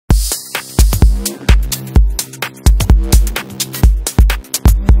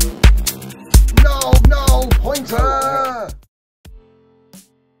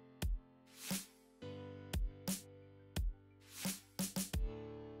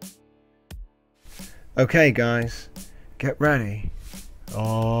Okay guys, get ready.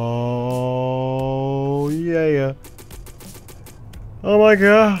 Oh yeah. Oh my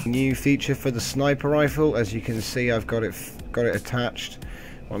god. New feature for the sniper rifle. As you can see, I've got it attached.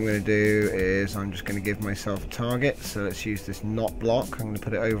 What I'm going to do is I'm just going to give myself a target. So let's use this knot block. I'm going to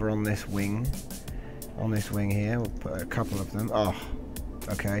put it over on this wing. On this wing here, we'll put a couple of them. Oh,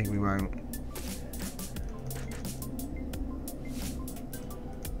 okay, we won't.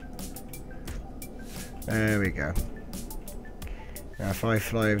 There we go. Now if I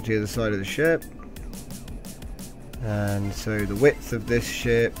fly over to the other side of the ship, and so the width of this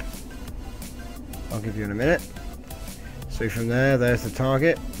ship, I'll give you in a minute. So from there, there's the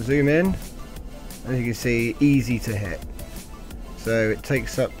target. Zoom in. As you can see, easy to hit. So it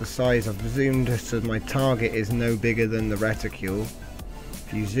takes up the size. I've zoomed so my target is no bigger than the reticule.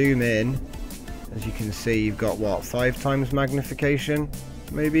 If you zoom in, as you can see, you've got what, 5 times magnification?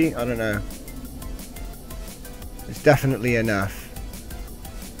 Maybe? I don't know. It's definitely enough.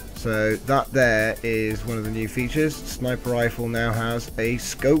 So that there is one of the new features. Sniper rifle now has a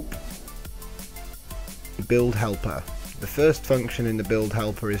scope. Build helper. The first function in the build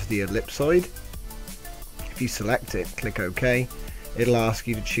helper is the ellipsoid. If you select it, click OK, it'll ask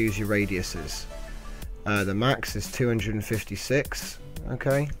you to choose your radiuses. The max is 256.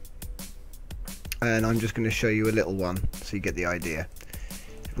 Okay. And I'm just going to show you a little one so you get the idea.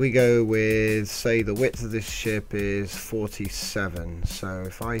 If we go with, say, the width of this ship is 47, so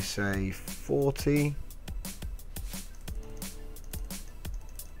if I say 40,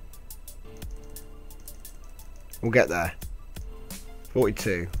 we'll get there.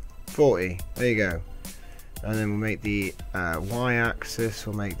 42, 40, there you go. And then we'll make the y-axis,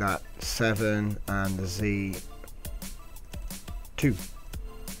 we'll make that 7, and the z 2.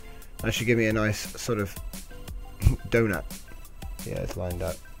 That should give me a nice sort of donut. Yeah, it's lined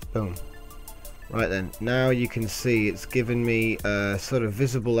up. Boom. Right then, now you can see it's given me a sort of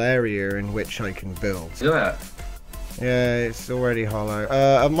visible area in which I can build. Look at that. Yeah, it's already hollow.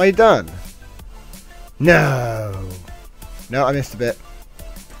 Am I done? No! No, I missed a bit.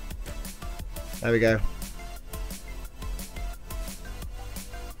 There we go.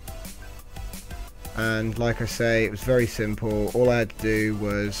 And like I say, it was very simple. All I had to do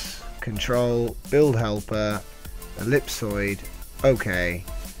was control, build helper, ellipsoid, okay,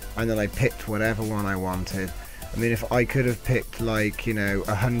 and then I picked whatever one I wanted. I mean, if I could have picked, like, you know,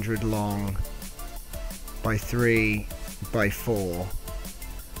 100 long by 3 by 4,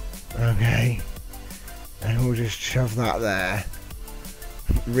 okay, and we'll just shove that there.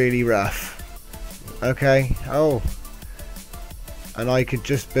 Really rough. Okay. Oh, and I could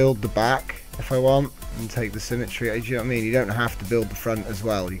just build the back if I want and take the symmetry. Do you know what I mean? You don't have to build the front as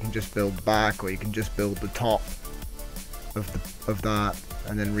well. You can just build the back, or you can just build the top of that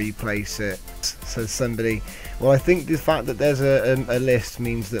and then replace it. So somebody, well, I think the fact that there's a list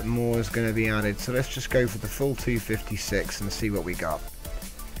means that more is going to be added. So let's just go for the full 256 and see what we got.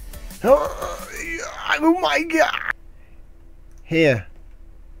 Oh my god! Here.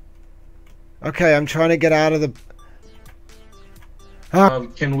 Okay, I'm trying to get out of the.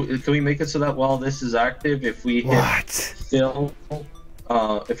 Can we make it so that while this is active, if we hit fill,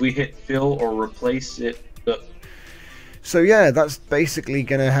 if we hit fill or replace it. So yeah, that's basically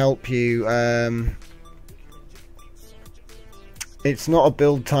going to help you. It's not a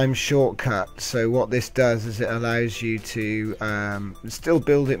build time shortcut, so what this does is it allows you to still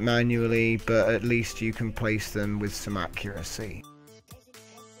build it manually, but at least you can place them with some accuracy.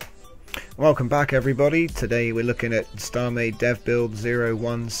 Welcome back everybody. Today we're looking at Starmade dev build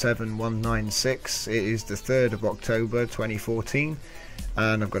 017196. It is the 3rd of October 2014.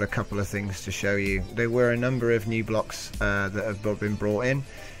 And I've got a couple of things to show you. There were a number of new blocks that have been brought in,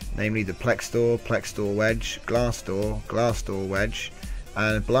 namely the Plex door wedge, glass door wedge,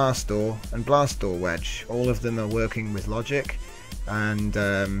 and blast door wedge. All of them are working with logic, and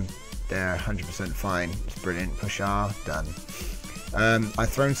they're 100% fine. It's brilliant. Push R, done. I've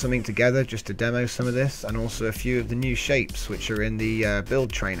thrown something together just to demo some of this, and also a few of the new shapes which are in the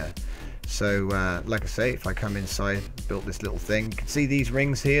build trainer. So like I say, if I come inside, built this little thing, you can see these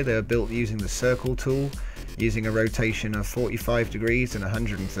rings here. They're built using the circle tool, using a rotation of 45 degrees and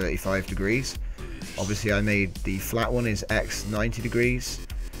 135 degrees. Obviously I made the flat one is X 90 degrees.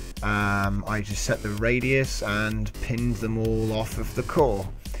 I just set the radius and pinned them all off of the core.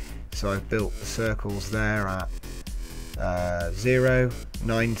 So I've built the circles there at 0,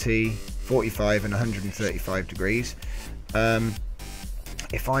 90, 45 and 135 degrees.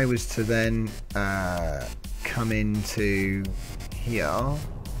 If I was to then come into here,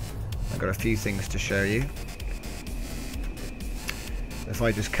 I've got a few things to show you. If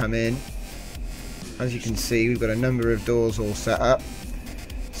I just come in as you can see, we've got a number of doors all set up.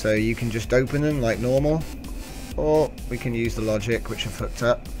 So you can just open them like normal, or we can use the logic which I've hooked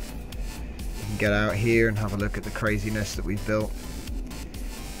up. You can get out here and have a look at the craziness that we've built.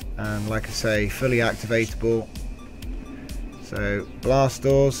 And like I say, fully activatable. So blast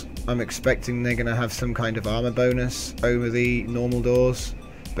doors, I'm expecting they're going to have some kind of armor bonus over the normal doors,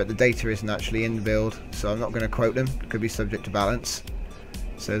 but the data isn't actually in the build, so I'm not going to quote them. It could be subject to balance.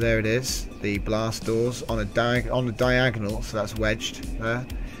 So there it is, the blast doors on a diagonal, so that's wedged there.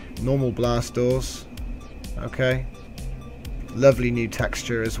 Normal blast doors. Okay. Lovely new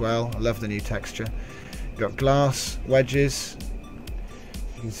texture as well. I love the new texture. We've got glass wedges.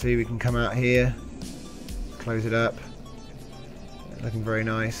 You can see we can come out here, close it up. Looking very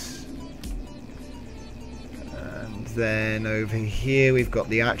nice. And then over here we've got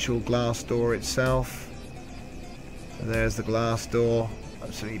the actual glass door itself. So there's the glass door.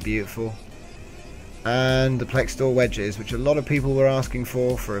 Absolutely beautiful. And the Plex door wedges, which a lot of people were asking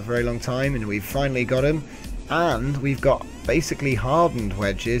for a very long time, and we've finally got them. And we've got basically hardened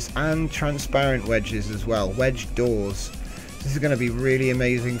wedges and transparent wedges as well, wedge doors. This is going to be really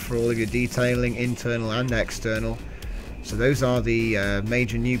amazing for all of your detailing, internal and external. So those are the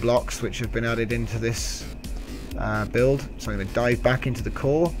major new blocks which have been added into this build. So I'm going to dive back into the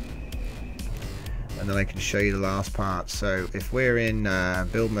core, and then I can show you the last part. So if we're in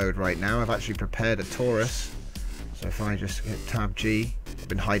build mode right now, I've actually prepared a torus. So if I just hit tab G, I've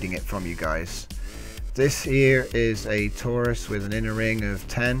been hiding it from you guys. This here is a torus with an inner ring of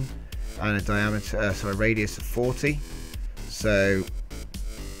 10 and a diameter, so a radius of 40. So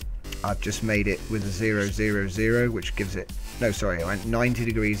I've just made it with a 0, 0, 0, which gives it, no sorry, I went 90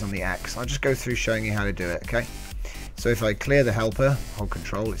 degrees on the X. I'll just go through showing you how to do it, okay? So if I clear the helper, hold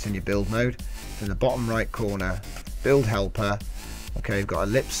control, it's in your build mode. In the bottom right corner, build helper. Okay, we've got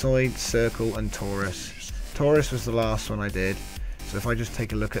ellipsoid, circle and torus. Torus was the last one I did. So if I just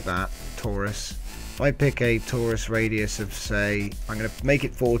take a look at that, torus. If I pick a torus radius of, say, I'm going to make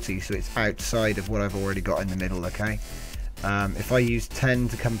it 40 so it's outside of what I've already got in the middle, okay? If I use 10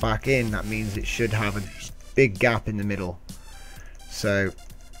 to come back in, that means it should have a big gap in the middle. So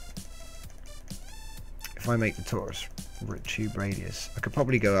if I make the torus tube radius, I could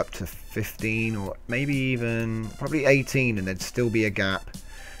probably go up to 15 or maybe even probably 18 and there'd still be a gap.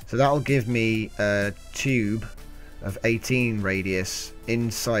 So that'll give me a tube of 18 radius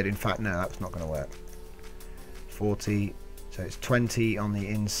inside. In fact, no, that's not going to work. 40, so it's 20 on the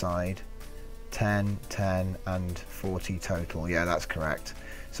inside, 10, 10 and 40 total. Yeah, that's correct.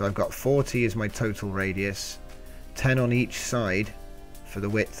 So I've got 40 as my total radius, 10 on each side for the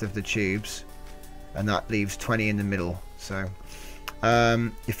width of the tubes, and that leaves 20 in the middle. So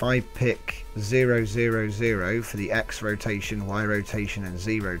if I pick 0, 0, 0 for the X rotation, Y rotation and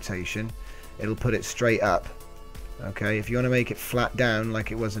Z rotation, it'll put it straight up. Okay, if you want to make it flat down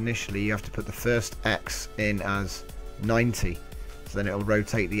like it was initially, you have to put the first X in as 90. So then it'll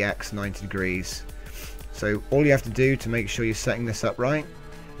rotate the X 90 degrees. So all you have to do to make sure you're setting this up right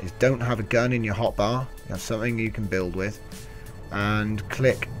is don't have a gun in your hotbar. You have something you can build with, and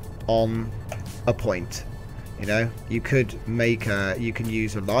click on a point. You know, you could make you can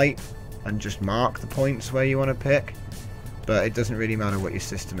use a light and just mark the points where you want to pick, but it doesn't really matter what your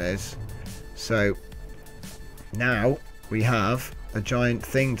system is. So now we have a giant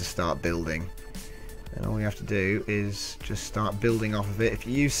thing to start building, and all we have to do is just start building off of it. If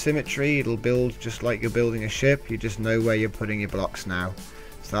you use symmetry, it'll build just like you're building a ship. You just know where you're putting your blocks now,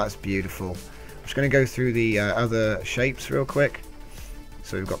 so that's beautiful. I'm just going to go through the other shapes real quick.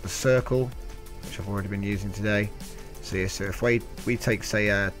 So we've got the circle, which I've already been using today. So yeah, so if we take, say,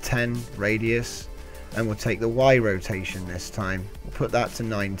 a 10 radius, and we'll take the Y rotation this time, we'll put that to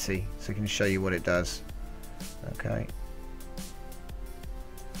 90 so I can show you what it does. Okay,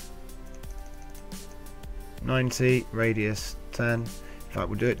 90 radius 10. In fact,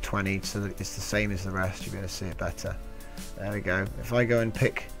 we'll do it 20 so that it's the same as the rest. You'll be able to see it better. There we go. If I go and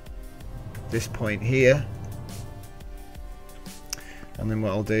pick this point here, and then what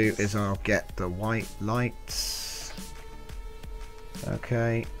I'll do is I'll get the white lights.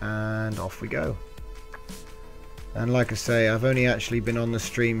 Okay, and off we go. And like I say, I've only actually been on the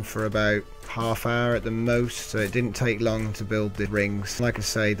stream for about half hour at the most, so it didn't take long to build the rings. Like I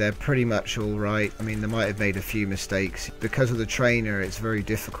say, they're pretty much all right. I mean, they might have made a few mistakes. Because of the trainer, it's very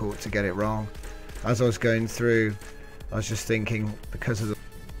difficult to get it wrong. As I was going through, I was just thinking, because of the...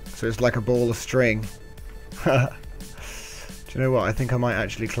 So it's like a ball of string. Do you know what? I think I might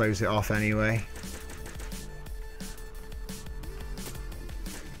actually close it off anyway.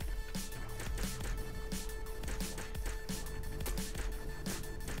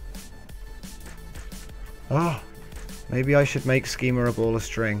 Oh, maybe I should make Schemer a ball of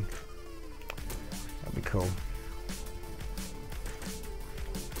string. That'd be cool.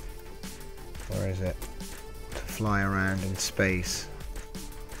 Where is it? To fly around in space.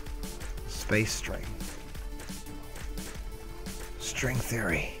 Space string. String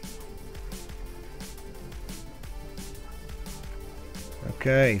theory.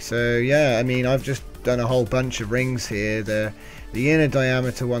 Okay, so yeah, I mean, I've just done a whole bunch of rings here. The inner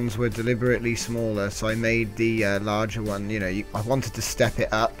diameter ones were deliberately smaller, so I made the larger one. You know, I wanted to step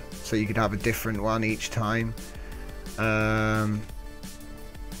it up so you could have a different one each time. And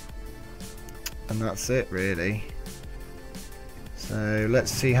that's it, really. So let's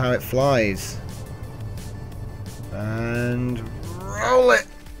see how it flies. And roll it!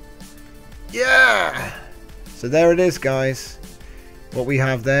 Yeah! So there it is, guys. What we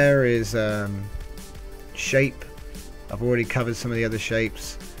have there is shape. I've already covered some of the other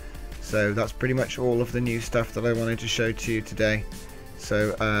shapes. So that's pretty much all of the new stuff that I wanted to show to you today.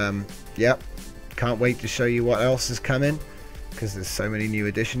 So, yep. Can't wait to show you what else is coming, because there's so many new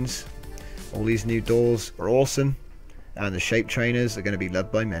additions. All these new doors are awesome, and the shape trainers are going to be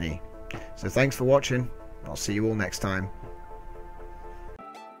loved by many. So thanks for watching. I'll see you all next time.